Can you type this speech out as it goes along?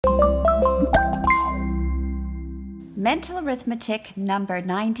Mental arithmetic number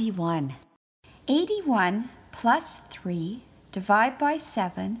 91. 81 plus 3 divide by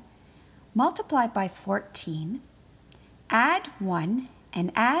 7, multiply by 14, add 1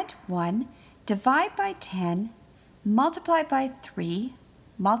 and add 1, divide by 10, multiply by 3,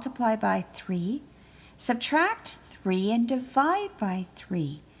 multiply by 3, subtract 3 and divide by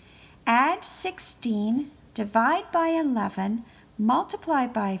 3, add 16, divide by 11, multiply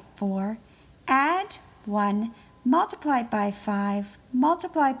by 4, add 1, multiply by 5,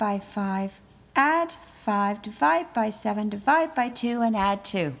 multiply by 5, add 5, divide by 7, divide by 2, and add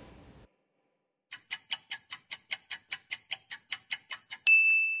 2.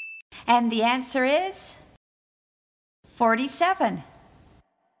 And the answer is 47.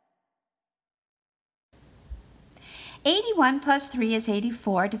 81 plus 3 is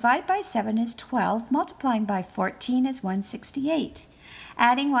 84, divided by 7 is 12, multiplying by 14 is 168.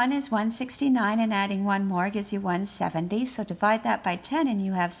 Adding 1 is 169, and adding 1 more gives you 170, so divide that by 10 and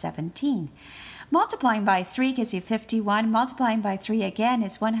you have 17. Multiplying by 3 gives you 51, multiplying by 3 again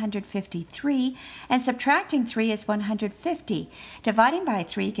is 153, and subtracting 3 is 150. Dividing by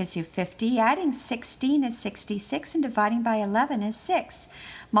 3 gives you 50, adding 16 is 66, and dividing by 11 is 6.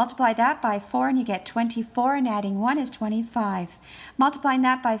 Multiply that by 4 and you get 24, and adding 1 is 25. Multiplying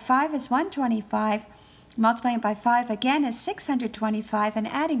that by 5 is 125. Multiplying by 5 again is 625, and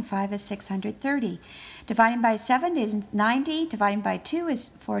adding 5 is 630. Dividing by 7 is 90, dividing by 2 is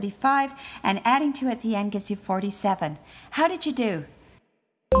 45, and adding 2 at the end gives you 47. How did you do?